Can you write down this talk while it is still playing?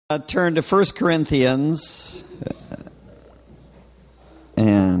Turn to 1 Corinthians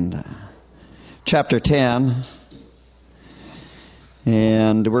and chapter 10,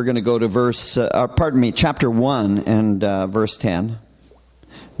 and we're going to go to chapter 1 and verse 10.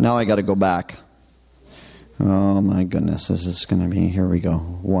 Now I got to go back. Oh my goodness, this is going to be, here we go,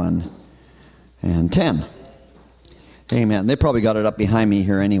 1 and 10. Amen. They probably got it up behind me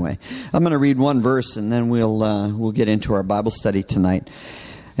here anyway. I'm going to read one verse and then we'll get into our Bible study tonight.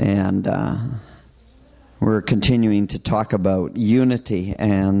 And we're continuing to talk about unity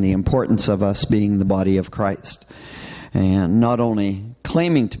and the importance of us being the body of Christ. And not only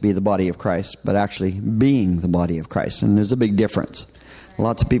claiming to be the body of Christ, but actually being the body of Christ. And there's a big difference.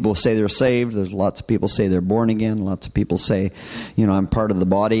 Lots of people say they're saved. There's lots of people say they're born again. Lots of people say, I'm part of the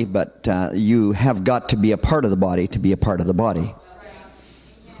body. But you have got to be a part of the body to be a part of the body.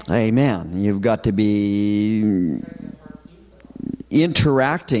 Amen. You've got to be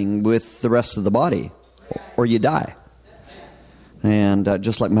interacting with the rest of the body, or you die. And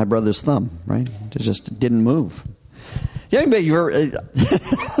just like my brother's thumb, right? It just didn't move. Yeah,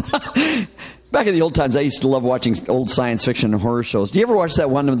 back in the old times, I used to love watching old science fiction and horror shows. Do you ever watch that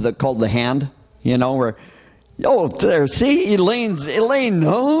one called The Hand? Where, see, Elaine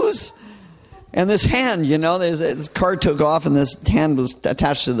knows. And this hand, this car took off and this hand was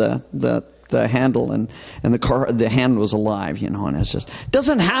attached to the handle, and the hand was alive, and it's just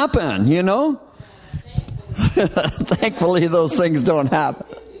doesn't happen, Thankfully, those things don't happen.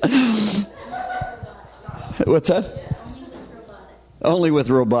 What's that? Only with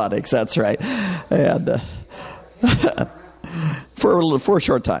robotics. That's right. And for a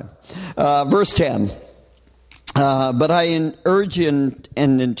short time, verse 10. But I urge you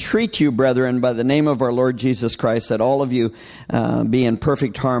and entreat you, brethren, by the name of our Lord Jesus Christ, that all of you be in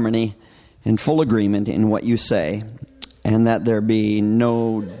perfect harmony, in full agreement in what you say, and that there be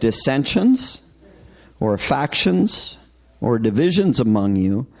no dissensions or factions or divisions among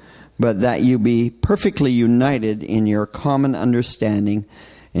you, but that you be perfectly united in your common understanding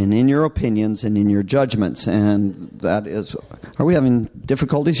and in your opinions and in your judgments. And that is, are we having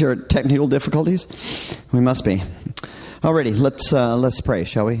difficulties here, technical difficulties? We must be. Alrighty, let's pray,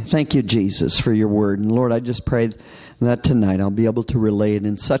 shall we? Thank you, Jesus, for your word. And Lord, I just pray that tonight I'll be able to relay it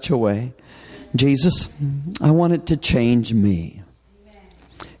in such a way. Jesus, I want it to change me.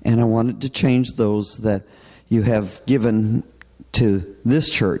 And I want it to change those that you have given to this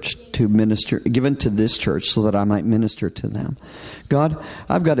church given to this church so that I might minister to them. God,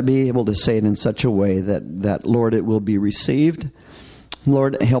 I've got to be able to say it in such a way that Lord, it will be received.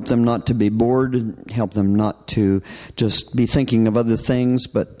 Lord, help them not to be bored. Help them not to just be thinking of other things,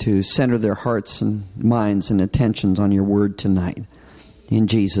 but to center their hearts and minds and attentions on your word tonight. In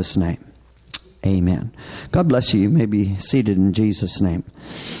Jesus' name, amen. God bless you. You may be seated in Jesus' name.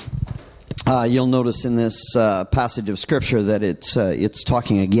 You'll notice in this passage of Scripture that it's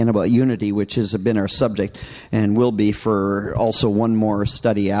talking again about unity, which has been our subject and will be for also one more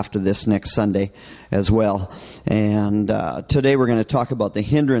study after this next Sunday as well. And today we're going to talk about the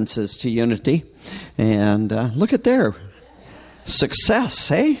hindrances to unity. And look at there. Success,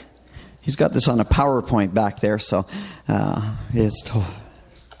 hey? He's got this on a PowerPoint back there, so yeah.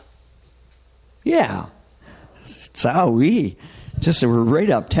 We're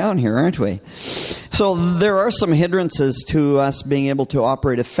right uptown here, aren't we? So there are some hindrances to us being able to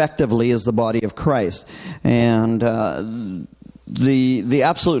operate effectively as the body of Christ. And the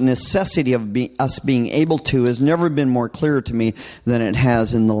absolute necessity of us being able to has never been more clear to me than it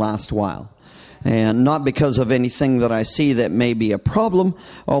has in the last while. And not because of anything that I see that may be a problem,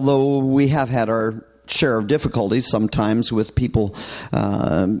 although we have had our share of difficulties sometimes with people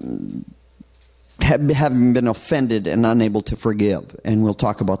having been offended and unable to forgive, and we'll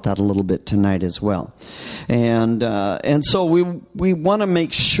talk about that a little bit tonight as well. And so we want to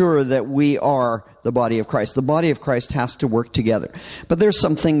make sure that we are the body of Christ. The body of Christ has to work together, but there's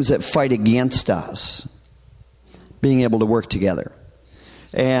some things that fight against us being able to work together.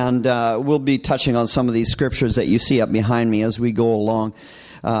 And we'll be touching on some of these scriptures that you see up behind me as we go along.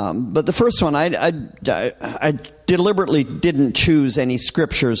 But the first one, I deliberately didn't choose any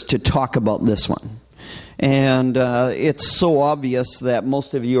scriptures to talk about this one. And it's so obvious that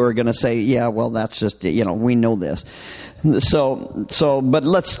most of you are going to say, yeah, well, that's just, we know this. But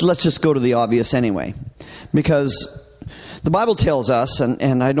let's just go to the obvious anyway. Because the Bible tells us,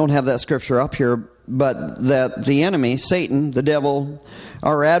 and I don't have that scripture up here, but that the enemy, Satan, the devil,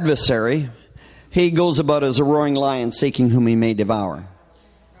 our adversary, he goes about as a roaring lion seeking whom he may devour.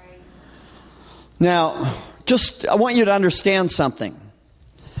 Now, I want you to understand something.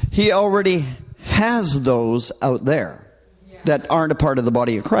 He already has those out there. Yeah. that aren't a part of the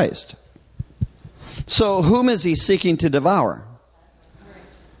body of Christ. So whom is he seeking to devour?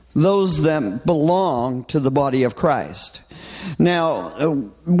 Those that belong to the body of Christ. Now,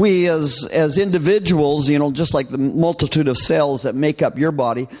 we as individuals, just like the multitude of cells that make up your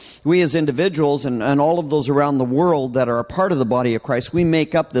body, we as individuals and all of those around the world that are a part of the body of Christ, we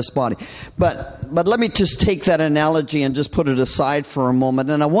make up this body. But let me just take that analogy and just put it aside for a moment.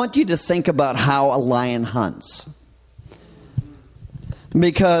 And I want you to think about how a lion hunts.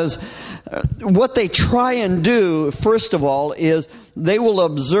 Because what they try and do, first of all, is they will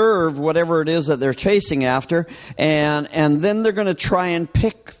observe whatever it is that they're chasing after, and then they're going to try and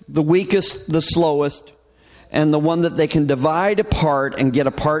pick the weakest, the slowest, and the one that they can divide apart and get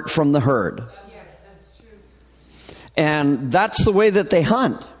apart from the herd. Yeah, that's true. And that's the way that they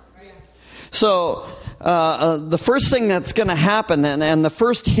hunt. So the first thing that's going to happen, and the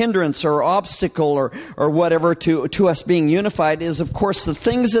first hindrance or obstacle or whatever to us being unified is, of course, the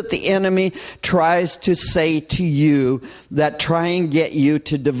things that the enemy tries to say to you that try and get you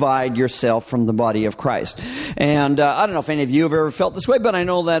to divide yourself from the body of Christ. And I don't know if any of you have ever felt this way, but I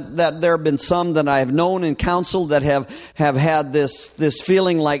know that there have been some that I have known and counseled that have had this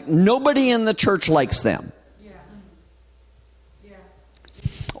feeling like nobody in the church likes them.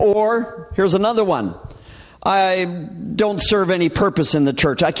 Or, here's another one. I don't serve any purpose in the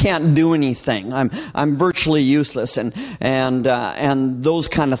church. I can't do anything. I'm virtually useless, and those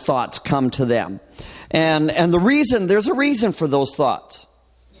kind of thoughts come to them. And there's a reason for those thoughts.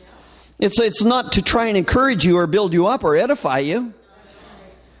 It's not to try and encourage you or build you up or edify you.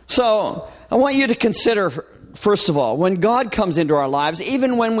 So, I want you to consider, first of all, when God comes into our lives,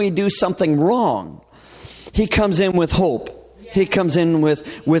 even when we do something wrong, He comes in with hope. He comes in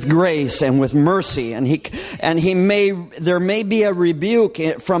with grace and with mercy, and there may be a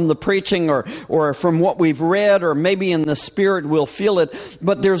rebuke from the preaching or from what we've read, or maybe in the spirit we'll feel it,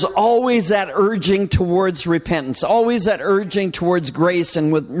 but there's always that urging towards repentance, always that urging towards grace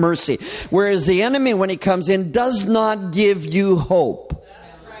and with mercy. Whereas the enemy, when he comes in, does not give you hope.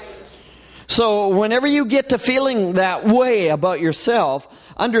 So whenever you get to feeling that way about yourself,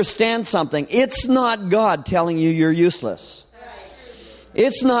 understand something. It's not God telling you you're useless.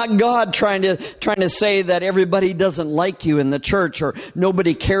 It's not God trying to say that everybody doesn't like you in the church or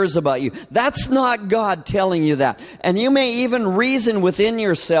nobody cares about you. That's not God telling you that. And you may even reason within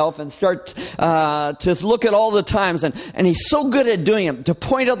yourself and start to look at all the times. And He's so good at doing it, to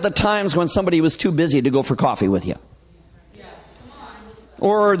point out the times when somebody was too busy to go for coffee with you.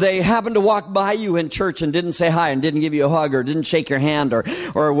 Or they happened to walk by you in church and didn't say hi and didn't give you a hug or didn't shake your hand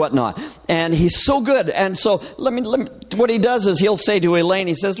or whatnot. And He's so good. And so let me, what He does is He'll say to Elaine,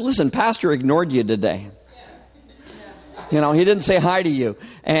 He says, listen, Pastor ignored you today. He didn't say hi to you.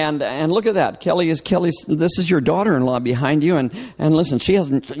 And look at that. Kelly's, this is your daughter-in-law behind you. And listen, she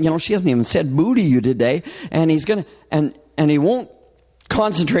hasn't even said boo to you today. And he's going to, and he won't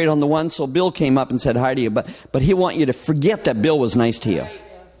concentrate on the one, so Bill came up and said hi to you, but he want you to forget that Bill was nice to you.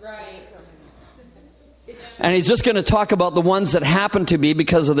 And he's just going to talk about the ones that happen to be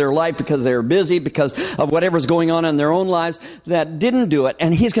because of their life, because they're busy, because of whatever's going on in their own lives that didn't do it.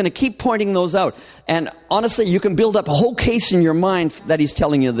 And he's going to keep pointing those out. And honestly, you can build up a whole case in your mind that he's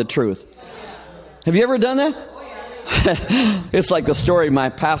telling you the truth. Have you ever done that? It's like the story my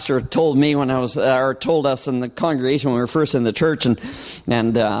pastor told me when told us in the congregation when we were first in the church, and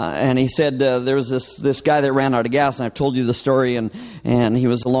he said there was this guy that ran out of gas, and I've told you the story, and he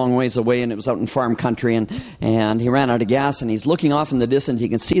was a long ways away, and it was out in farm country, and he ran out of gas, and he's looking off in the distance. He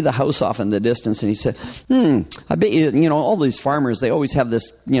can see the house off in the distance, and he said, I bet you all these farmers, they always have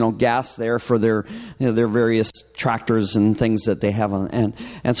this gas there for their various tractors and things that they have on,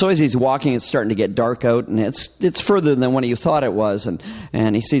 and so as he's walking, it's starting to get dark out, and it's further than what he thought it was,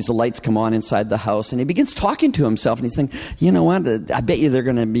 and he sees the lights come on inside the house, and he begins talking to himself, and he's thinking, you know what, I bet you they're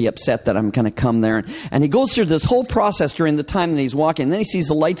going to be upset that I'm going to come there, and he goes through this whole process during the time that he's walking, and then he sees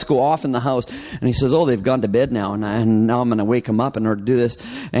the lights go off in the house, and he says, oh, they've gone to bed now, and now I'm going to wake them up in order to do this,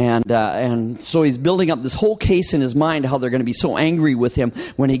 and so he's building up this whole case in his mind how they're going to be so angry with him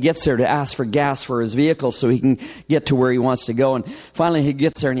when he gets there to ask for gas for his vehicle so he can get to where he wants to go, and finally he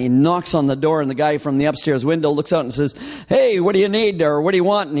gets there, and he knocks on the door, and the guy from the upstairs window looks out and says, hey, what do you need, or what do you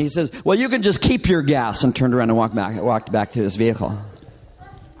want? And he says, well, you can just keep your gas, and turned around and walked back to his vehicle.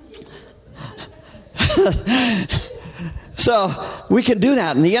 So we can do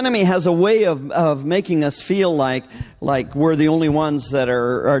that, and the enemy has a way of making us feel like we're the only ones that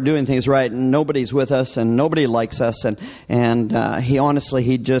are doing things right, and nobody's with us, and nobody likes us, and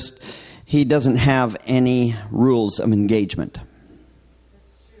he doesn't have any rules of engagement.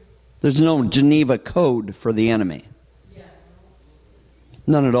 There's no Geneva Code for the enemy.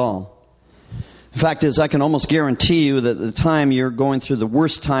 None at all. The fact is, I can almost guarantee you that the time you're going through the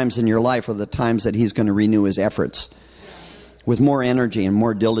worst times in your life are the times that he's going to renew his efforts with more energy and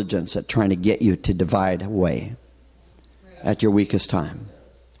more diligence at trying to get you to divide away at your weakest time.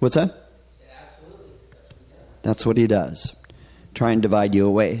 What's that? That's what he does. Try and divide you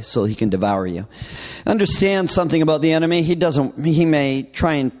away so he can devour you. Understand something about the enemy. He may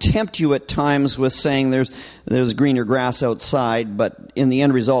try and tempt you at times with saying there's greener grass outside, but in the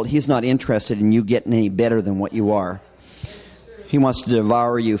end result, he's not interested in you getting any better than what you are. He wants to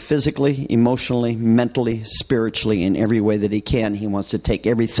devour you physically, emotionally, mentally, spiritually, in every way that he can. He wants to take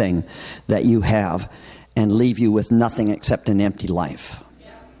everything that you have and leave you with nothing except an empty life.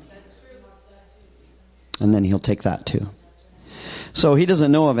 And then he'll take that too. So he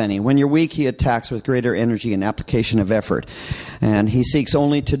doesn't know of any. When you're weak, he attacks with greater energy and application of effort. And he seeks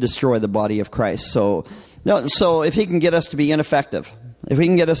only to destroy the body of Christ. So if he can get us to be ineffective, if he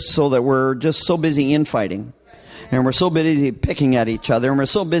can get us so that we're just so busy infighting, and we're so busy picking at each other, and we're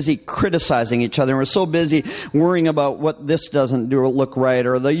so busy criticizing each other, and we're so busy worrying about what this doesn't look right,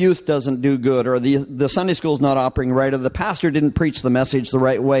 or the youth doesn't do good, or the Sunday school's not operating right, or the pastor didn't preach the message the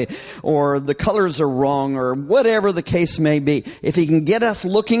right way, or the colors are wrong, or whatever the case may be. If he can get us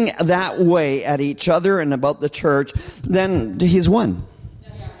looking that way at each other and about the church, then he's won.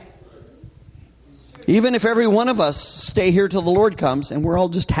 Even if every one of us stay here till the Lord comes, and we're all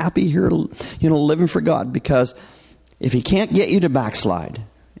just happy here, living for God, because if he can't get you to backslide,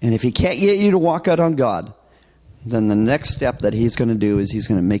 and if he can't get you to walk out on God, then the next step that he's going to do is he's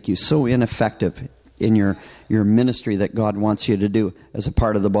going to make you so ineffective in your ministry that God wants you to do as a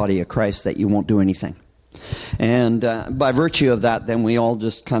part of the body of Christ that you won't do anything. And by virtue of that, then we all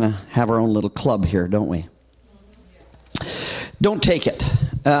just kind of have our own little club here, don't we? Don't take it.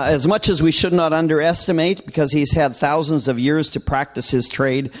 As much as we should not underestimate, because he's had thousands of years to practice his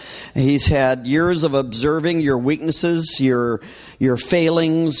trade. He's had years of observing your weaknesses, your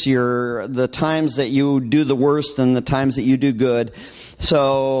failings, the times that you do the worst and the times that you do good.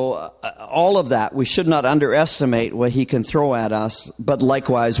 So all of that, we should not underestimate what he can throw at us, but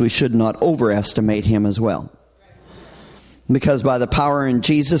likewise we should not overestimate him as well. Because by the power in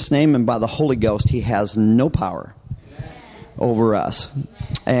Jesus' name and by the Holy Ghost, he has no power over us.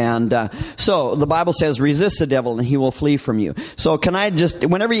 And so the Bible says, resist the devil and he will flee from you. So can I just,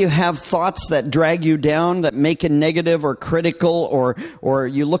 whenever you have thoughts that drag you down, that make it negative or critical, or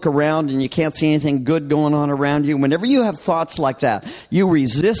you look around and you can't see anything good going on around you, whenever you have thoughts like that, you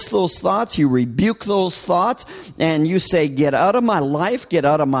resist those thoughts, you rebuke those thoughts, and you say, get out of my life, get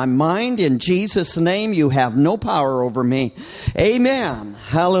out of my mind, in Jesus' name, you have no power over me. Amen.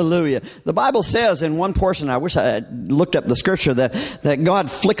 Hallelujah. The Bible says in one portion, I wish I had looked up the scripture, that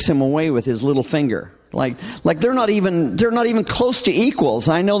God flicks him away with his little finger. Like they're not even close to equals.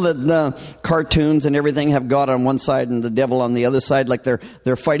 I know that the cartoons and everything have God on one side and the devil on the other side, like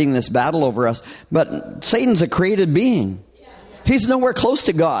they're fighting this battle over us. But Satan's a created being. He's nowhere close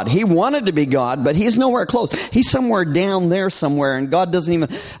to God. He wanted to be God, but he's nowhere close. He's somewhere down there somewhere, and God doesn't even,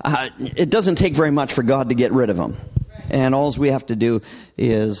 it doesn't take very much for God to get rid of him. And all we have to do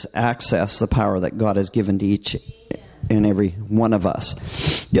is access the power that God has given to each and every one of us.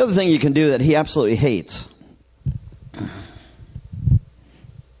 The other thing you can do that he absolutely hates,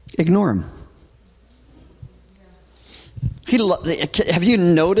 ignore him. Have you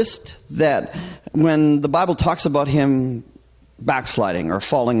noticed that when the Bible talks about him backsliding or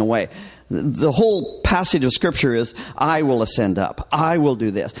falling away, the whole passage of Scripture is, I will ascend up, I will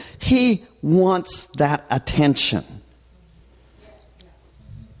do this. He wants that attention.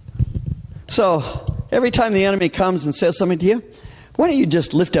 So every time the enemy comes and says something to you, why don't you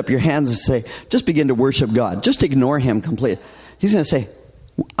just lift up your hands and say, just begin to worship God. Just ignore him completely. He's going to say,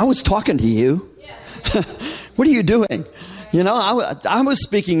 I was talking to you. What are you doing? You know, I was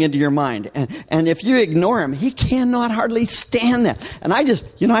speaking into your mind. And if you ignore him, he cannot hardly stand that. And I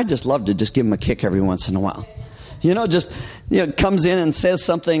just love to just give him a kick every once in a while. Comes in and says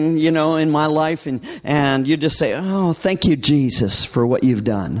something, in my life, and you just say, oh, thank you, Jesus, for what you've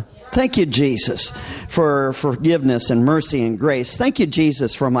done. Thank you, Jesus, for forgiveness and mercy and grace. Thank you,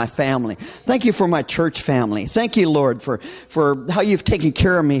 Jesus, for my family. Thank you for my church family. Thank you, Lord, for how you've taken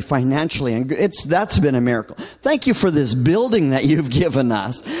care of me financially. And that's been a miracle. Thank you for this building that you've given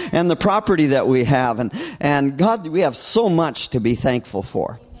us and the property that we have. And God, we have so much to be thankful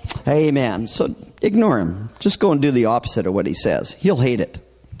for. Amen. So ignore him. Just go and do the opposite of what he says. He'll hate it.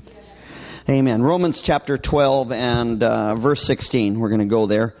 Amen. Romans chapter 12 and verse 16. We're going to go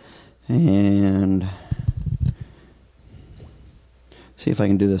there. And see if I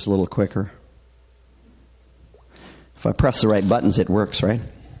can do this a little quicker. If I press the right buttons, it works, right?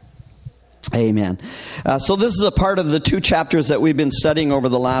 Amen. So this is a part of the 2 chapters that we've been studying over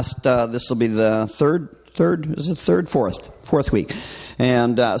the last, this will be the fourth week.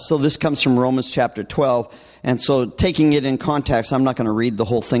 And so this comes from Romans chapter 12. And so taking it in context, I'm not going to read the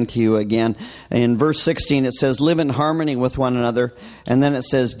whole thing to you again. In verse 16, it says, live in harmony with one another. And then it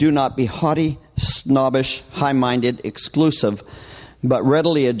says, do not be haughty, snobbish, high-minded, exclusive, but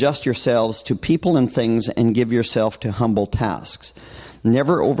readily adjust yourselves to people and things and give yourself to humble tasks.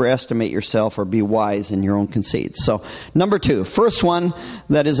 Never overestimate yourself or be wise in your own conceits. So, number 2, first one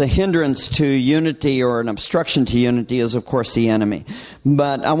that is a hindrance to unity or an obstruction to unity is, of course, the enemy.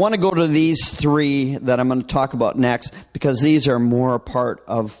 But I want to go to these 3 that I'm going to talk about next because these are more a part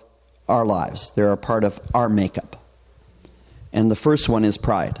of our lives. They're a part of our makeup. And the first one is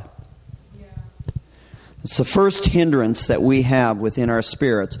pride. It's the first hindrance that we have within our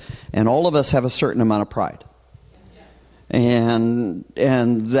spirits, and all of us have a certain amount of pride. And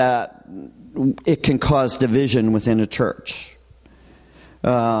that it can cause division within a church.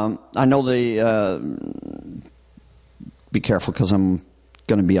 I know be careful because I'm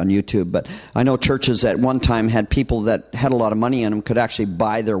going to be on YouTube, but I know churches at one time had people that had a lot of money in them could actually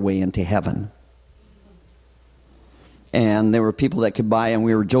buy their way into heaven. And there were people that could buy, and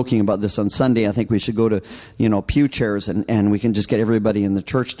we were joking about this on Sunday. I think we should go to, pew chairs and we can just get everybody in the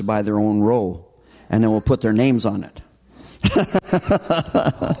church to buy their own row, and then we'll put their names on it.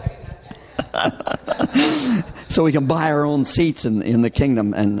 So we can buy our own seats in the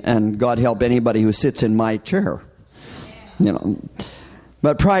kingdom, and God help anybody who sits in my chair.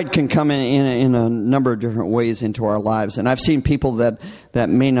 But pride can come in a number of different ways into our lives. And I've seen people that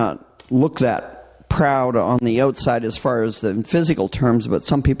may not look that proud on the outside as far as the physical terms, but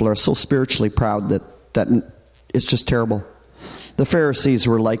some people are so spiritually proud that it's just terrible. The Pharisees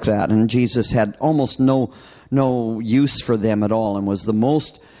were like that, and Jesus had almost no use for them at all, and was the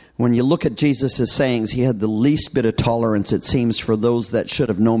most, when you look at Jesus' sayings, he had the least bit of tolerance, it seems, for those that should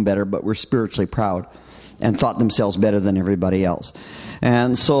have known better but were spiritually proud and thought themselves better than everybody else.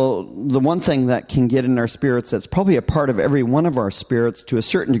 And so the one thing that can get in our spirits, that's probably a part of every one of our spirits to a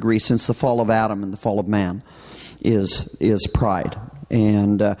certain degree since the fall of Adam and the fall of man, is pride.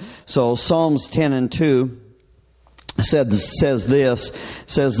 And so Psalms 10:2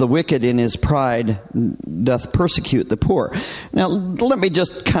 says the wicked in his pride doth persecute the poor. Now let me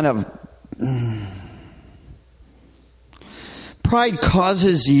just kind of, pride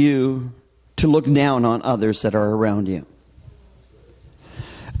causes you to look down on others that are around you.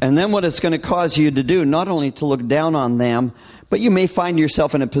 And then what it's going to cause you to do, not only to look down on them, but you may find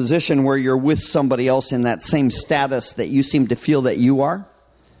yourself in a position where you're with somebody else in that same status that you seem to feel that you are.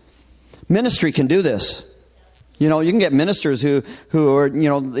 Ministry can do this. You can get ministers who are,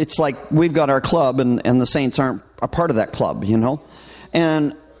 it's like we've got our club and the saints aren't a part of that club,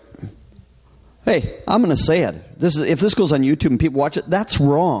 And, hey, I'm going to say it. If this goes on YouTube and people watch it, that's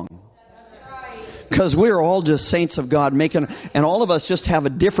wrong. Because we're all just saints of God and all of us just have a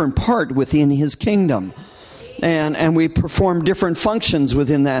different part within His kingdom. And we perform different functions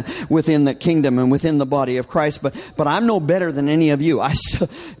within the kingdom and within the body of Christ. But I'm no better than any of you.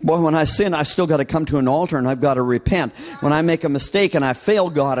 When I sin, I've still got to come to an altar and I've got to repent. When I make a mistake and I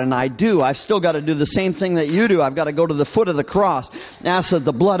fail God, and I've still got to do the same thing that you do. I've got to go to the foot of the cross, ask that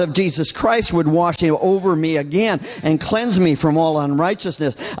the blood of Jesus Christ would wash over me again and cleanse me from all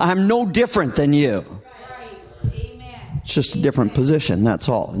unrighteousness. I'm no different than you. It's just a different position, that's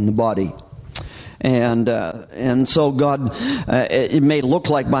all, in the body. And so God, it may look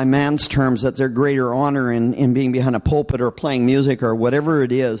like by man's terms that there's greater honor in being behind a pulpit or playing music or whatever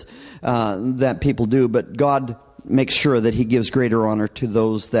it is that people do, but God makes sure that He gives greater honor to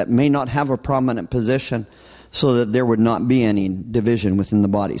those that may not have a prominent position, so that there would not be any division within the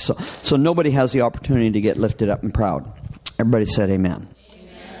body. So nobody has the opportunity to get lifted up and proud. Everybody said amen.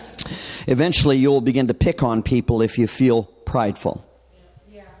 Eventually you'll begin to pick on people if you feel prideful.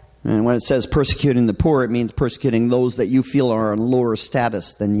 And when it says persecuting the poor, it means persecuting those that you feel are on lower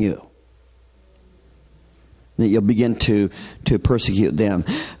status than you. That you'll begin to persecute them.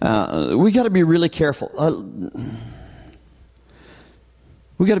 We got to be really careful.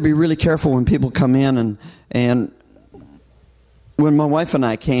 We got to be really careful when people come in and when my wife and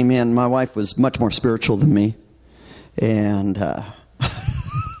I came in, my wife was much more spiritual than me, and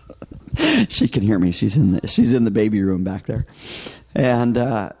she can hear me. She's in the baby room back there.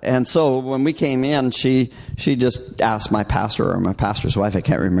 And so when we came in, she just asked my pastor or my pastor's wife, I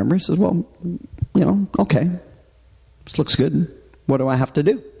can't remember. He says, well, okay, this looks good. What do I have to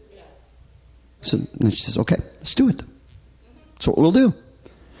do? And she says, okay, let's do it. That's what we'll do.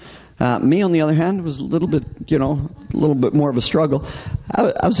 Me, on the other hand, was a little bit more of a struggle.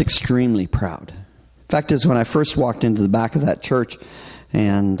 I was extremely proud. Fact is, when I first walked into the back of that church,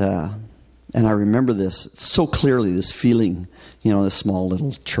 and I remember this so clearly, this feeling, this small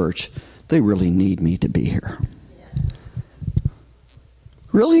little church, they really need me to be here.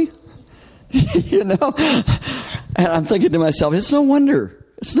 Really? And I'm thinking to myself, it's no wonder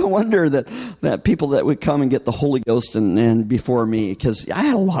that people that would come and get the Holy Ghost and before me, because I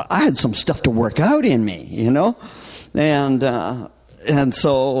had some stuff to work out in me, and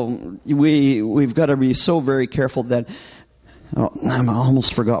so we've got to be so very careful that I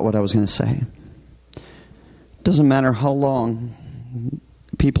almost forgot what I was going to say. It doesn't matter how long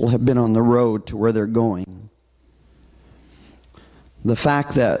people have been on the road to where they're going. The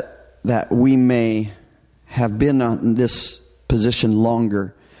fact that we may have been in this position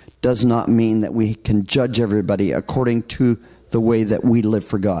longer does not mean that we can judge everybody according to the way that we live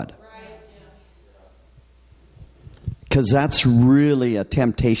for God. Because that's really a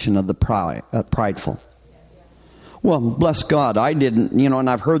temptation of the prideful. Well, bless God, I didn't, and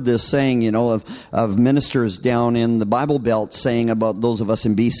I've heard this saying, of ministers down in the Bible Belt saying about those of us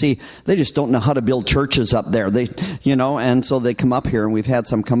in B.C., they just don't know how to build churches up there. And so they come up here, and we've had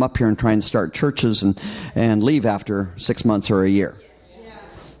some come up here and try and start churches and leave after 6 months or a year.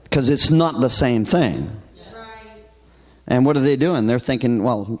 Because it's not the same thing. And what are they doing? They're thinking,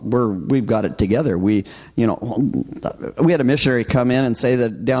 well, we've got it together. We had a missionary come in and say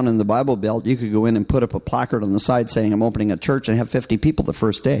that down in the Bible Belt, you could go in and put up a placard on the side saying, I'm opening a church, and have 50 people the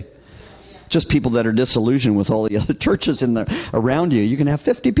first day. Just people that are disillusioned with all the other churches around you. You can have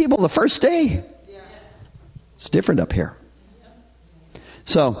 50 people the first day. It's different up here.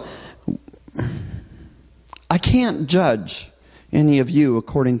 So, I can't judge any of you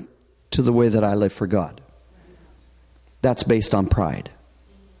according to the way that I live for God. That's based on pride.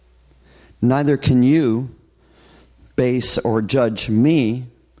 Neither can you base or judge me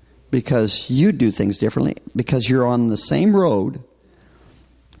because you do things differently, because you're on the same road,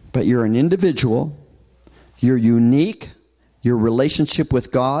 but you're an individual, you're unique, your relationship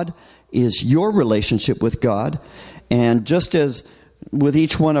with God is your relationship with God, and just as with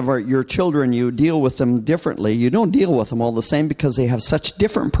each one of your children, you deal with them differently. You don't deal with them all the same because they have such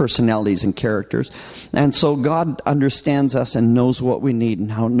different personalities and characters. And so God understands us and knows what we need and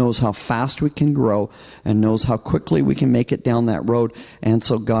knows how fast we can grow and knows how quickly we can make it down that road. And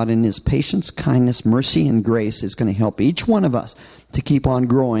so God, in His patience, kindness, mercy, and grace, is going to help each one of us to keep on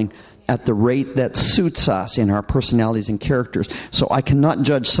growing at the rate that suits us in our personalities and characters. So I cannot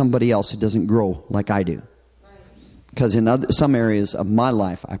judge somebody else who doesn't grow like I do. Because in some areas of my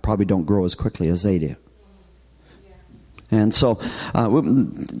life, I probably don't grow as quickly as they do. And so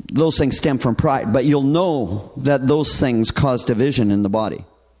those things stem from pride. But you'll know that those things cause division in the body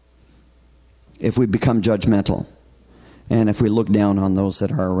if we become judgmental and if we look down on those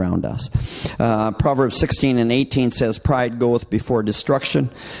that are around us. Proverbs 16:18 says, pride goeth before destruction,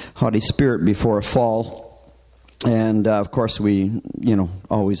 haughty spirit before a fall. And of course we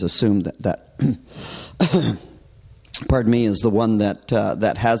always assume that pardon me, is the one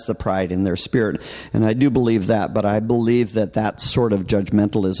that has the pride in their spirit. And I do believe that, but I believe that sort of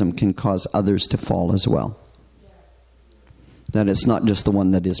judgmentalism can cause others to fall as well. That it's not just the one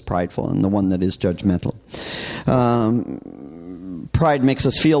that is prideful and the one that is judgmental. Pride makes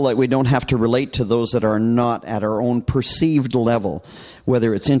us feel like we don't have to relate to those that are not at our own perceived level,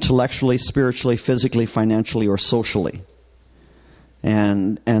 whether it's intellectually, spiritually, physically, financially, or socially.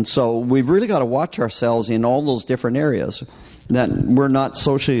 And so we've really got to watch ourselves in all those different areas. That we're not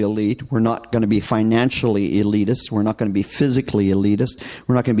socially elite, we're not going to be financially elitist, we're not going to be physically elitist,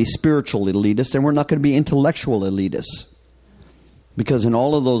 we're not going to be spiritual elitist, and we're not going to be intellectual elitist. Because in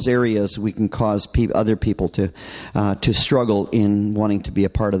all of those areas we can cause other people to struggle in wanting to be a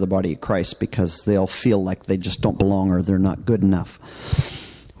part of the body of Christ because they'll feel like they just don't belong or they're not good enough.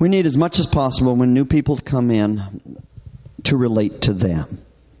 We need as much as possible when new people come in to relate to them.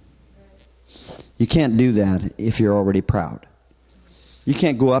 You can't do that if you're already proud. You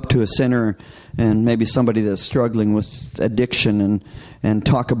can't go up to a sinner and maybe somebody that's struggling with addiction and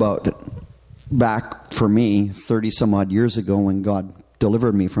talk about it. Back for me 30 some odd years ago when God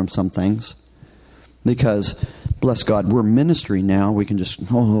delivered me from some things, because bless God, we're ministry now. We can just,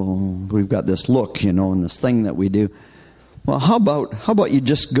 we've got this look, and this thing that we do. Well, how about you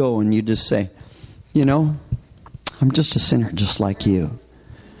just go and you just say, I'm just a sinner just like you.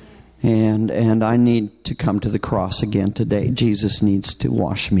 And I need to come to the cross again today. Jesus needs to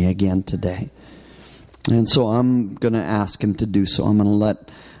wash me again today. And so I'm going to ask Him to do so. I'm going to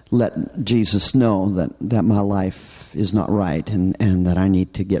let Jesus know that my life life is not right and that I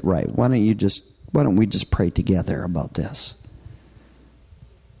need to get right. Why don't we just pray together about this?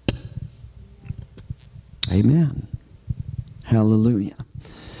 Amen. Hallelujah.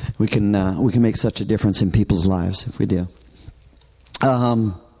 We can make such a difference in people's lives if we do.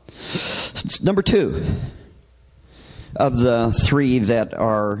 Number 2 of the 3 that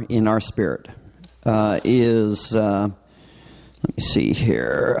are in our spirit is, let me see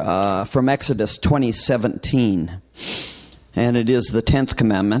here, from Exodus 20:17, and it is the 10th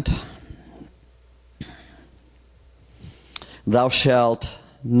commandment. Thou shalt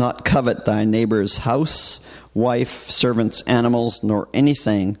not covet thy neighbor's house, wife, servants, animals, nor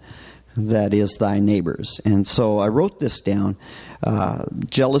anything that is thy neighbor's. And so I wrote this down.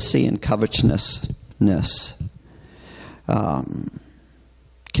 Jealousy and covetousness can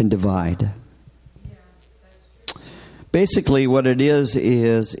divide. Basically what it is,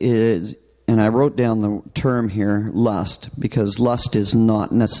 and I wrote down the term here, lust, because lust is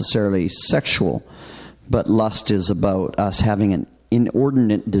not necessarily sexual, but lust is about us having an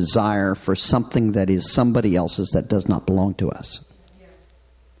inordinate desire for something that is somebody else's that does not belong to us.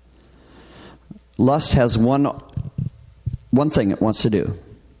 Lust has one thing it wants to do: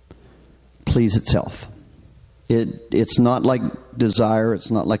 please itself. It's not like desire. It's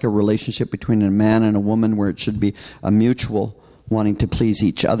not like a relationship between a man and a woman where it should be a mutual wanting to please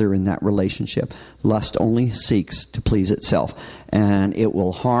each other in that relationship. Lust only seeks to please itself, and it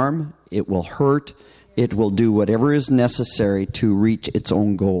will harm, it will hurt, it will do whatever is necessary to reach its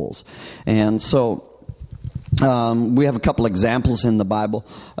own goals. And so we have a couple examples in the Bible,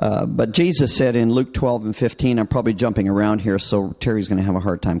 but Jesus said in Luke 12:15, I'm probably jumping around here, so Terry's going to have a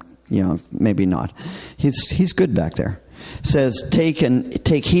hard time, maybe not. He's good back there. Says, take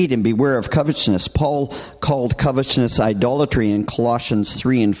heed and beware of covetousness. Paul called covetousness idolatry in Colossians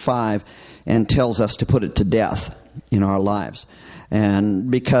 3:5 and tells us to put it to death in our lives.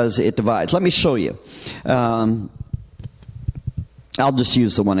 And because it divides. Let me show you. I'll just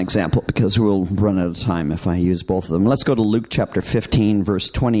use the one example because we'll run out of time if I use both of them. Let's go to Luke chapter 15, verse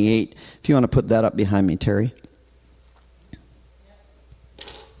 28. If you want to put that up behind me, Terry.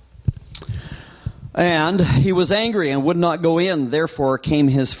 And he was angry and would not go in. Therefore came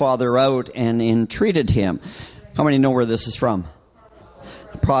his father out and entreated him. How many know where this is from?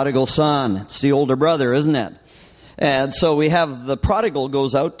 The prodigal son. It's the older brother, isn't it? And so we have the prodigal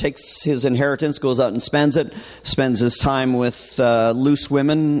goes out, takes his inheritance, goes out and spends it, spends his time with loose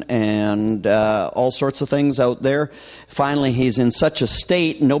women and all sorts of things out there. Finally, he's in such a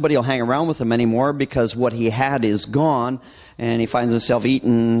state, nobody will hang around with him anymore because what he had is gone. And he finds himself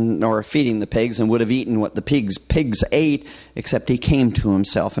eating or feeding the pigs and would have eaten what the pigs ate, except he came to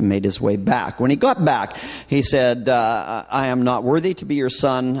himself and made his way back. When he got back, he said, I am not worthy to be your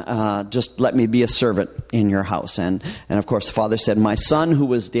son. Just let me be a servant in your house. And of course, the father said, my son who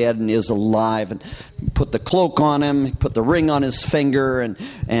was dead and is alive, and put the cloak on him, put the ring on his finger,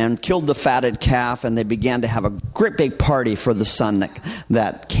 and killed the fatted calf. And they began to have a great big party for the son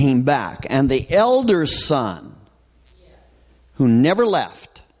that came back. And the elder son, who never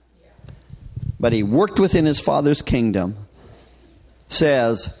left, but he worked within his father's kingdom,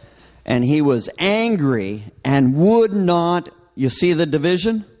 says, and he was angry and would not, you see the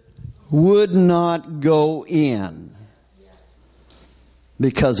division? Would not go in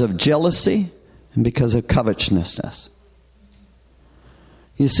because of jealousy and because of covetousness.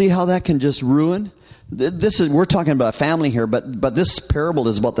 You see how that can just ruin? We're talking about a family here, but this parable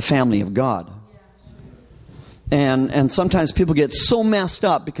is about the family of God. And sometimes people get so messed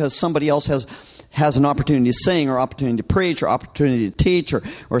up because somebody else has an opportunity to sing or opportunity to preach or opportunity to teach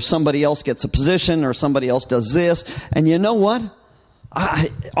or somebody else gets a position or somebody else does this. And you know what?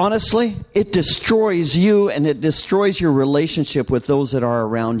 Honestly, it destroys you and it destroys your relationship with those that are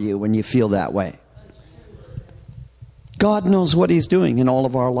around you when you feel that way. God knows what He's doing in all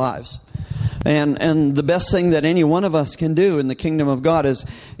of our lives. And the best thing that any one of us can do in the kingdom of God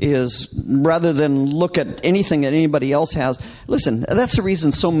is rather than look at anything that anybody else has. Listen, that's the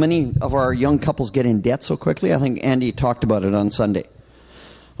reason so many of our young couples get in debt so quickly. I think Andy talked about it on Sunday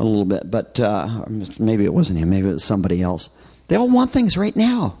a little bit, but maybe it wasn't him, maybe it was somebody else. They all want things right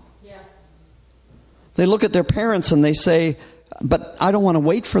now. Yeah. They look at their parents and they say, but I don't want to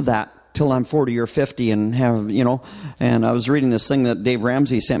wait for that till I'm 40 or 50 and have, and I was reading this thing that Dave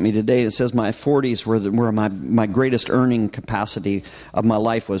Ramsey sent me today. It says my 40s were my greatest earning capacity of my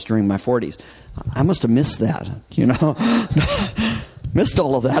life was during my 40s. I must have missed that, missed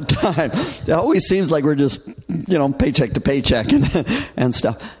all of that time. It always seems like we're just paycheck to paycheck and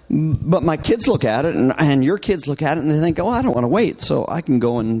stuff. But my kids look at it, and your kids look at it, and they think, oh, I don't want to wait. So I can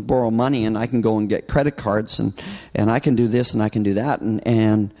go and borrow money, and I can go and get credit cards, and I can do this, and I can do that.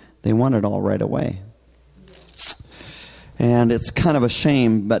 And they want it all right away. And it's kind of a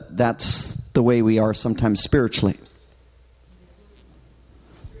shame, but that's the way we are sometimes spiritually.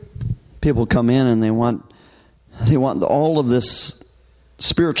 People come in and they want all of this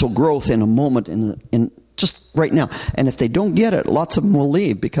spiritual growth in a moment, in just right now. And if they don't get it, lots of them will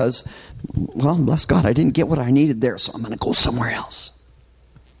leave because, well, bless God, I didn't get what I needed there, so I'm going to go somewhere else.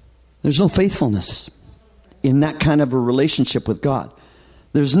 There's no faithfulness in that kind of a relationship with God.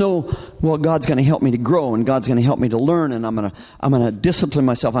 There's no, well, God's going to help me to grow, and God's going to help me to learn, and I'm going to discipline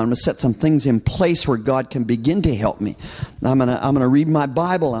myself. I'm going to set some things in place where God can begin to help me. I'm going to read my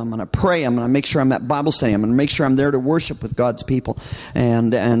Bible. I'm going to pray. I'm going to make sure I'm at Bible study. I'm going to make sure I'm there to worship with God's people.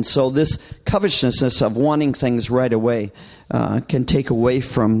 And so this covetousness of wanting things right away can take away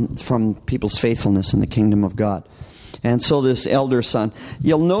from people's faithfulness in the kingdom of God. And so this elder son,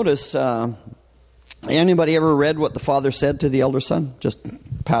 you'll notice. Anybody ever read what the father said to the elder son? Just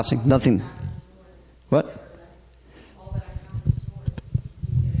passing, nothing. What?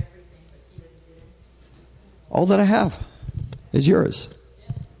 All that I have is yours.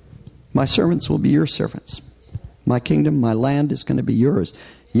 My servants will be your servants. My kingdom, my land is going to be yours.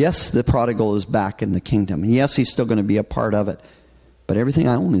 Yes, the prodigal is back in the kingdom. And yes, he's still going to be a part of it. But everything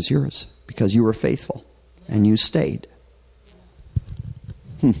I own is yours because you were faithful and you stayed.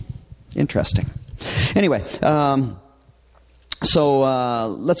 Interesting. Anyway, so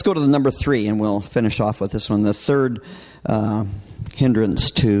let's go to the number 3, and we'll finish off with this one. The third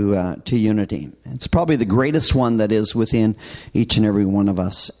hindrance to unity. It's probably the greatest one that is within each and every one of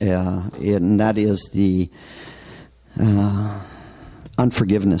us, and that is the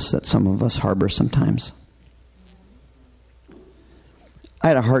unforgiveness that some of us harbor sometimes. I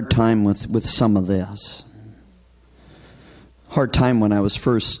had a hard time with some of this. Hard time when I was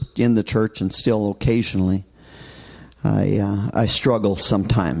first in the church, and still occasionally I struggle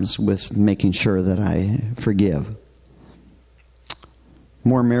sometimes with making sure that I forgive.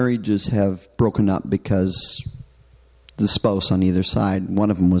 More marriages have broken up because the spouse on either side,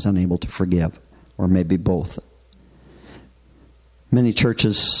 one of them was unable to forgive, or maybe both. Many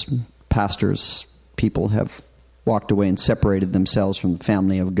churches, pastors, people have walked away and separated themselves from the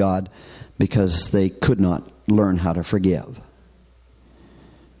family of God because they could not learn how to forgive.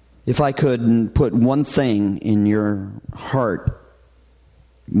 If I could put one thing in your heart,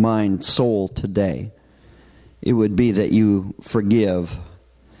 mind, soul today, it would be that you forgive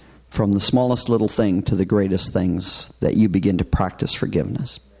from the smallest little thing to the greatest things, that you begin to practice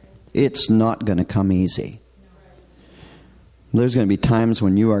forgiveness. It's not going to come easy. There's going to be times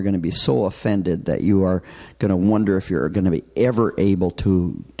when you are going to be so offended that you are going to wonder if you're going to be ever able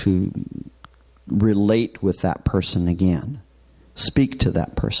to relate with that person again. Speak to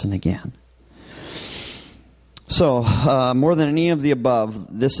that person again. So, more than any of the above,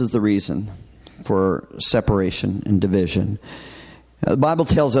 this is the reason for separation and division. The Bible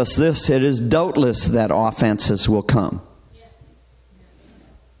tells us this: it is doubtless that offenses will come.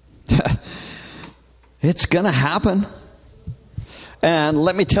 It's going to happen. And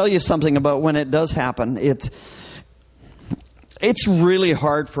let me tell you something about when it does happen. It's really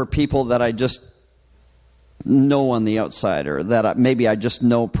hard for people that I just know on the outside, or that maybe I just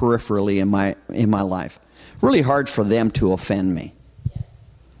know peripherally in my life. Really hard for them to offend me,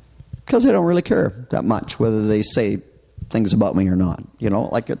 because they don't really care that much whether they say things about me or not.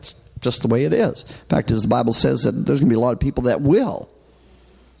 Like it's just the way it is. In fact, as the Bible says, that there's going to be a lot of people that will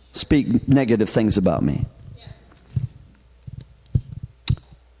speak negative things about me.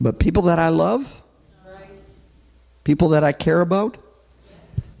 But people that I love, people that I care about,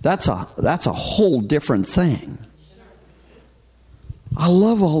 that's a whole different thing. I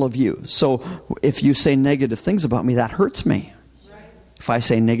love all of you. So if you say negative things about me, that hurts me. If I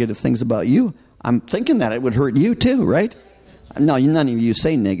say negative things about you, I'm thinking that it would hurt you too, right? No, none of you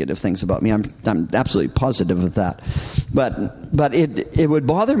say negative things about me. I'm absolutely positive of that. But it would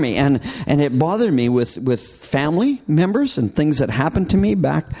bother me, and it bothered me with family members and things that happened to me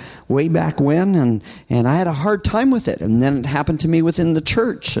way back when, and I had a hard time with it. And then it happened to me within the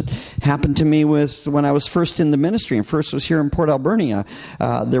church. It happened to me when I was first in the ministry, and first was here in Port Alberni.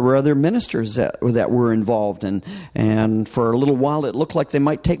 There were other ministers that were involved, and for a little while it looked like they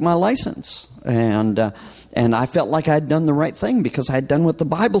might take my license. And I felt like I'd done the right thing because I'd done what the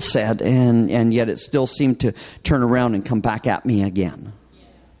Bible said, and yet it still seemed to turn around and come back at me again.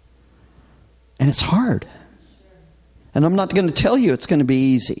 And it's hard. And I'm not going to tell you it's going to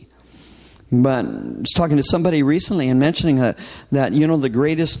be easy. But I was talking to somebody recently and mentioning that the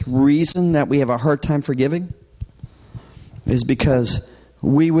greatest reason that we have a hard time forgiving is because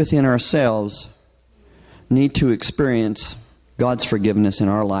we within ourselves need to experience God's forgiveness in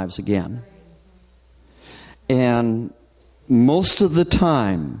our lives again. And most of the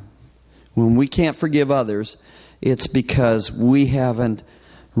time, when we can't forgive others, it's because we haven't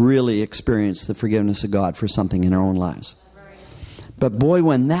really experienced the forgiveness of God for something in our own lives. But boy,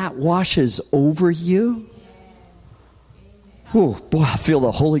 when that washes over you, oh boy, I feel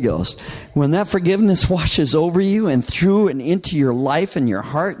the Holy Ghost. When that forgiveness washes over you and through and into your life and your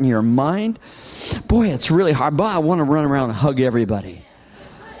heart and your mind, boy, it's really hard. Boy, I want to run around and hug everybody.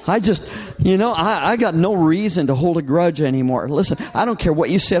 I just, I got no reason to hold a grudge anymore. Listen, I don't care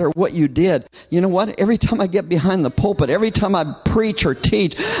what you said or what you did. You know what? Every time I get behind the pulpit, every time I preach or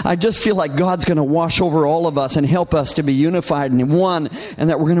teach, I just feel like God's going to wash over all of us and help us to be unified and one,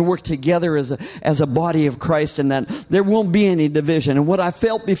 and that we're going to work together as a body of Christ, and that there won't be any division. And what I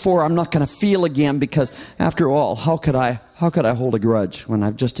felt before, I'm not going to feel again, because after all, how could I hold a grudge when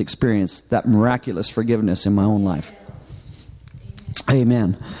I've just experienced that miraculous forgiveness in my own life?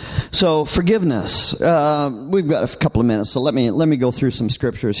 Amen. So forgiveness. We've got a couple of minutes, so let me go through some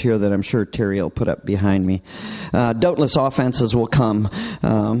scriptures here that I'm sure Terry will put up behind me. Doubtless offenses will come.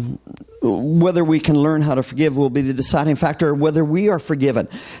 Whether we can learn how to forgive will be the deciding factor, whether we are forgiven.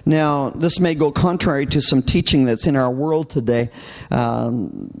 Now, this may go contrary to some teaching that's in our world today.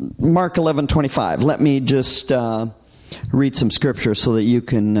 Mark 11:25. Let me just read some scripture so that you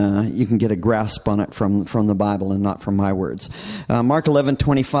can get a grasp on it from the Bible and not from my words. Mark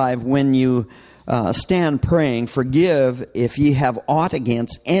 11:25. When you stand praying, forgive if ye have aught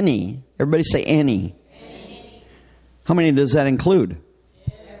against any. Everybody say any. How many does that include?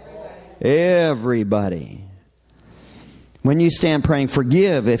 Everybody. When you stand praying,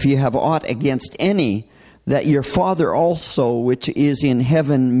 forgive if you have aught against any, that your Father also, which is in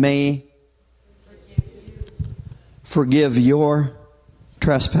heaven, may forgive your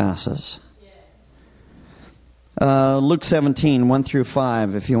trespasses. Luke 17, 1 through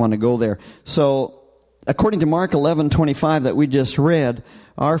 5, if you want to go there. So, according to Mark 11:25 that we just read,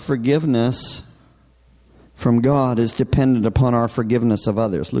 our forgiveness from God is dependent upon our forgiveness of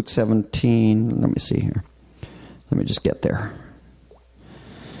others. Luke 17, let me see here. Let me just get there.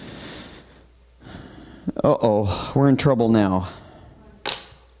 Uh-oh, we're in trouble now.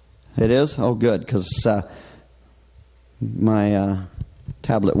 It is? Oh, good, because my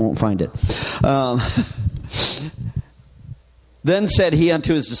tablet won't find it. Then said he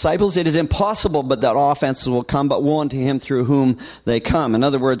unto his disciples, it is impossible but that offenses will come, but woe unto him through whom they come. In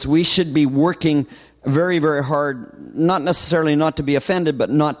other words, we should be working very, very hard, not necessarily not to be offended, but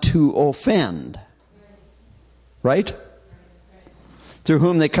not to offend. Right? Through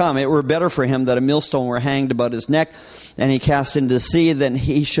whom they come. It were better for him that a millstone were hanged about his neck, and he cast into the sea, than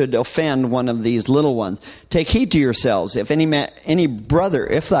he should offend one of these little ones. Take heed to yourselves. If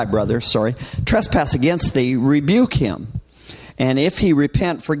thy brother, trespass against thee, rebuke him. And if he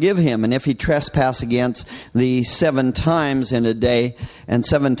repent, forgive him. And if he trespass against thee 7 times in a day, and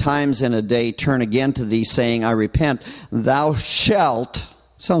 7 times in a day turn again to thee, saying, I repent, thou shalt,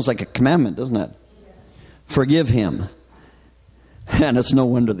 sounds like a commandment, doesn't it? Forgive him. And it's no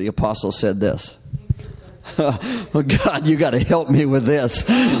wonder the apostle said this. Oh God, you got to help me with this.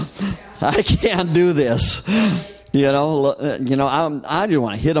 I can't do this. I just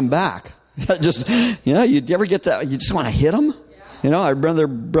want to hit him back. You ever get that? You just want to hit him. I remember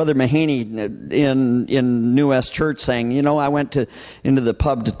Brother Mahaney in New West Church saying, I went into the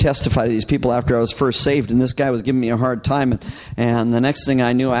pub to testify to these people after I was first saved, and this guy was giving me a hard time, and the next thing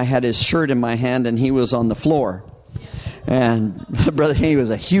I knew, I had his shirt in my hand, and he was on the floor. And Brother Haney was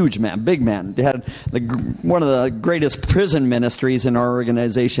a huge man, big man. He had one of the greatest prison ministries in our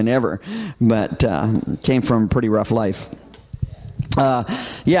organization ever, but came from a pretty rough life.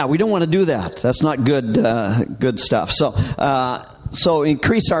 We don't want to do that. That's not good stuff. So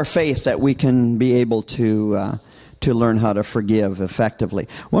increase our faith that we can be able to learn how to forgive effectively.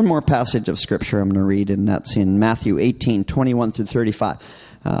 One more passage of Scripture I'm going to read, and that's in Matthew 18, 21 through 35.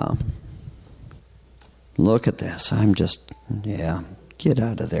 Look at this. Get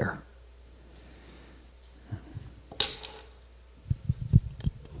out of there.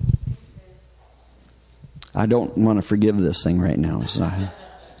 I don't want to forgive this thing right now. So I'm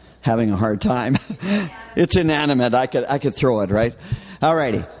having a hard time. It's inanimate. I could throw it, right? All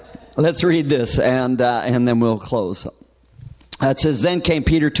righty. Let's read this, and then we'll close. It says, Then came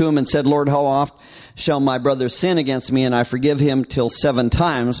Peter to him and said, Lord, how oft shall my brother sin against me, and I forgive him till 7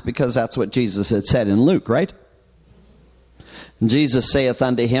 times? Because that's what Jesus had said in Luke, right? Jesus saith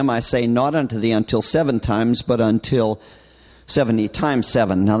unto him, I say not unto thee until 7 times, but until 70 times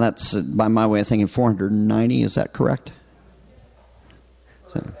 7. Now that's, by my way of thinking, 490. Is that correct?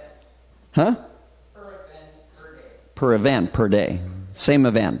 Huh? Per event, per day. Same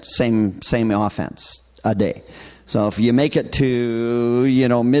event, same offense, a day. So if you make it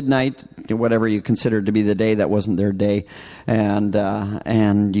to, midnight, whatever you consider to be the day that wasn't their day,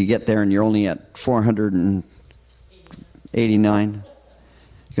 and you get there and you're only at 489,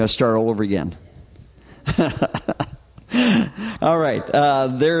 you got to start all over again. All right.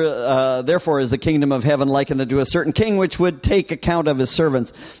 Therefore is the kingdom of heaven likened unto a certain king which would take account of his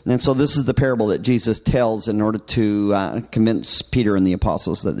servants. And so this is the parable that Jesus tells in order to convince Peter and the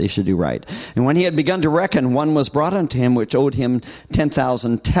apostles that they should do right. And when he had begun to reckon, one was brought unto him which owed him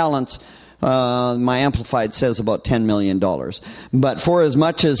 10,000 talents. My Amplified says about $10 million. But for as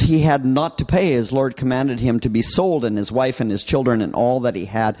much as he had not to pay, his Lord commanded him to be sold, and his wife and his children and all that he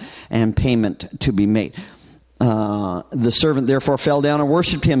had, and payment to be made. The servant therefore fell down and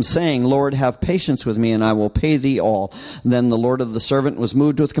worshipped him, saying, Lord, have patience with me, and I will pay thee all. Then the Lord of the servant was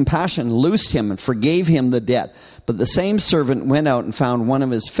moved with compassion, loosed him, and forgave him the debt. But the same servant went out and found one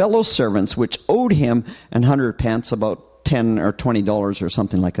of his fellow servants, which owed him 100 pence, about $10 or $20 or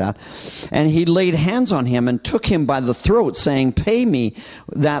something like that. And he laid hands on him and took him by the throat, saying, Pay me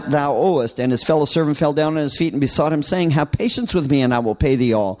that thou owest. And his fellow servant fell down on his feet and besought him, saying, Have patience with me, and I will pay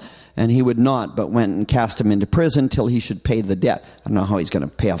thee all. And he would not, but went and cast him into prison till he should pay the debt. I don't know how he's going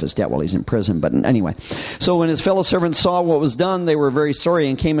to pay off his debt while he's in prison, but anyway. So when his fellow servants saw what was done, they were very sorry,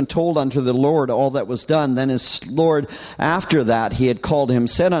 and came and told unto the Lord all that was done. Then his Lord, after that he had called him,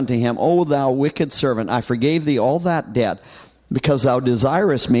 said unto him, O thou wicked servant, I forgave thee all that debt, because thou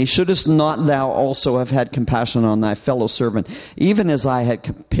desirest me. Shouldest not thou also have had compassion on thy fellow servant, even as I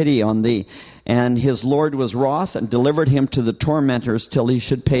had pity on thee? And his Lord was wroth, and delivered him to the tormentors, till he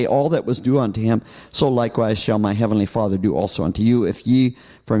should pay all that was due unto him. So likewise shall my heavenly Father do also unto you, if ye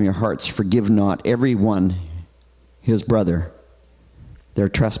from your hearts forgive not every one his brother their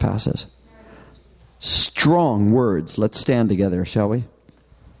trespasses. Strong words. Let's stand together, shall we?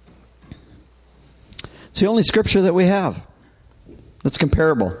 It's the only scripture that we have that's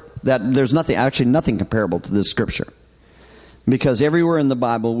comparable. That there's nothing comparable to this scripture. Because everywhere in the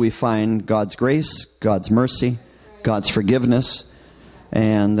Bible we find God's grace, God's mercy, God's forgiveness,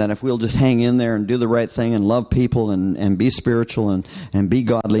 and that if we'll just hang in there and do the right thing and love people and be spiritual and be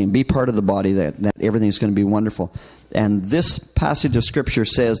godly and be part of the body, that everything's going to be wonderful. And this passage of Scripture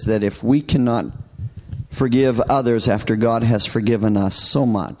says that if we cannot forgive others after God has forgiven us so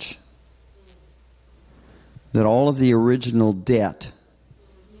much, that all of the original debt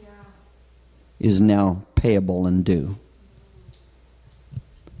is now payable and due.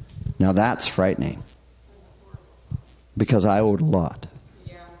 Now that's frightening, because I owed a lot.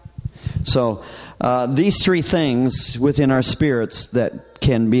 So these 3 things within our spirits that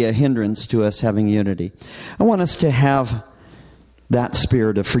can be a hindrance to us having unity. I want us to have that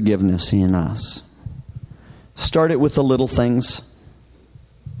spirit of forgiveness in us. Start it with the little things,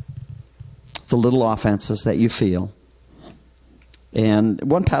 the little offenses that you feel. And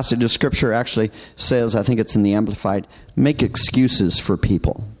one passage of Scripture actually says, I think it's in the Amplified, make excuses for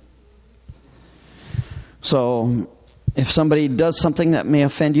people. So if somebody does something that may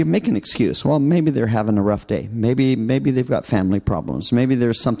offend you, make an excuse. Well, maybe they're having a rough day. Maybe they've got family problems. Maybe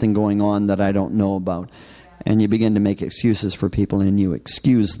there's something going on that I don't know about. And you begin to make excuses for people, and you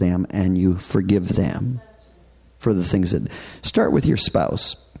excuse them and you forgive them for the things that... Start with your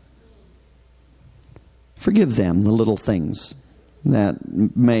spouse. Forgive them the little things that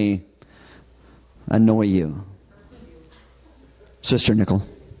may annoy you. Sister Nicole.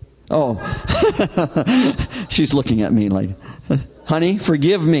 Oh, she's looking at me like, honey,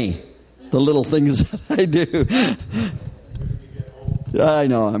 forgive me the little things that I do. I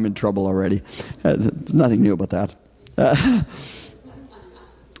know, I'm in trouble already. There's nothing new about that.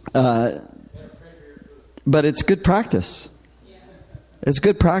 But it's good practice. It's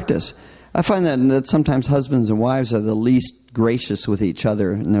good practice. I find that sometimes husbands and wives are the least gracious with each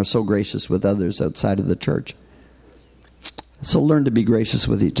other, and they're so gracious with others outside of the church. So learn to be gracious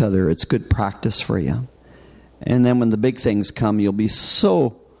with each other. It's good practice for you. And then when the big things come, you'll be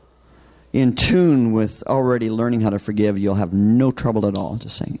so in tune with already learning how to forgive, you'll have no trouble at all.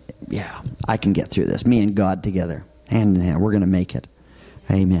 Just saying, yeah, I can get through this. Me and God together, hand in hand. We're going to make it.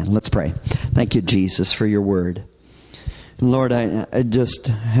 Amen. Let's pray. Thank you, Jesus, for your word. Lord, I just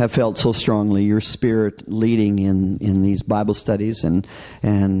have felt so strongly your Spirit leading in these Bible studies and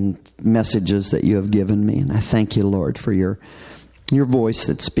messages that you have given me. And I thank you, Lord, for your voice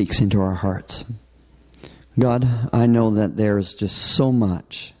that speaks into our hearts. God, I know that there's just so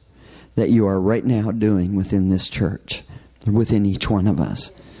much that you are right now doing within this church, within each one of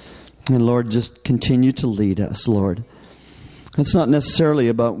us. And Lord, just continue to lead us, Lord. It's not necessarily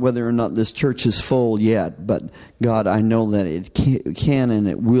about whether or not this church is full yet, but God, I know that it can and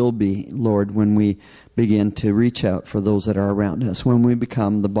it will be, Lord, when we begin to reach out for those that are around us, when we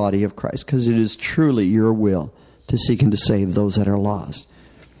become the body of Christ, because it is truly your will to seek and to save those that are lost.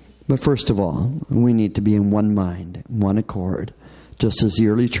 But first of all, we need to be in one mind, one accord, just as the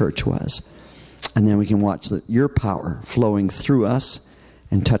early church was. And then we can watch your power flowing through us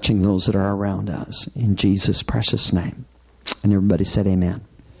and touching those that are around us. In Jesus' precious name. And everybody said amen.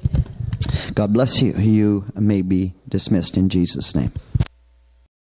 God bless you. You may be dismissed in Jesus' name.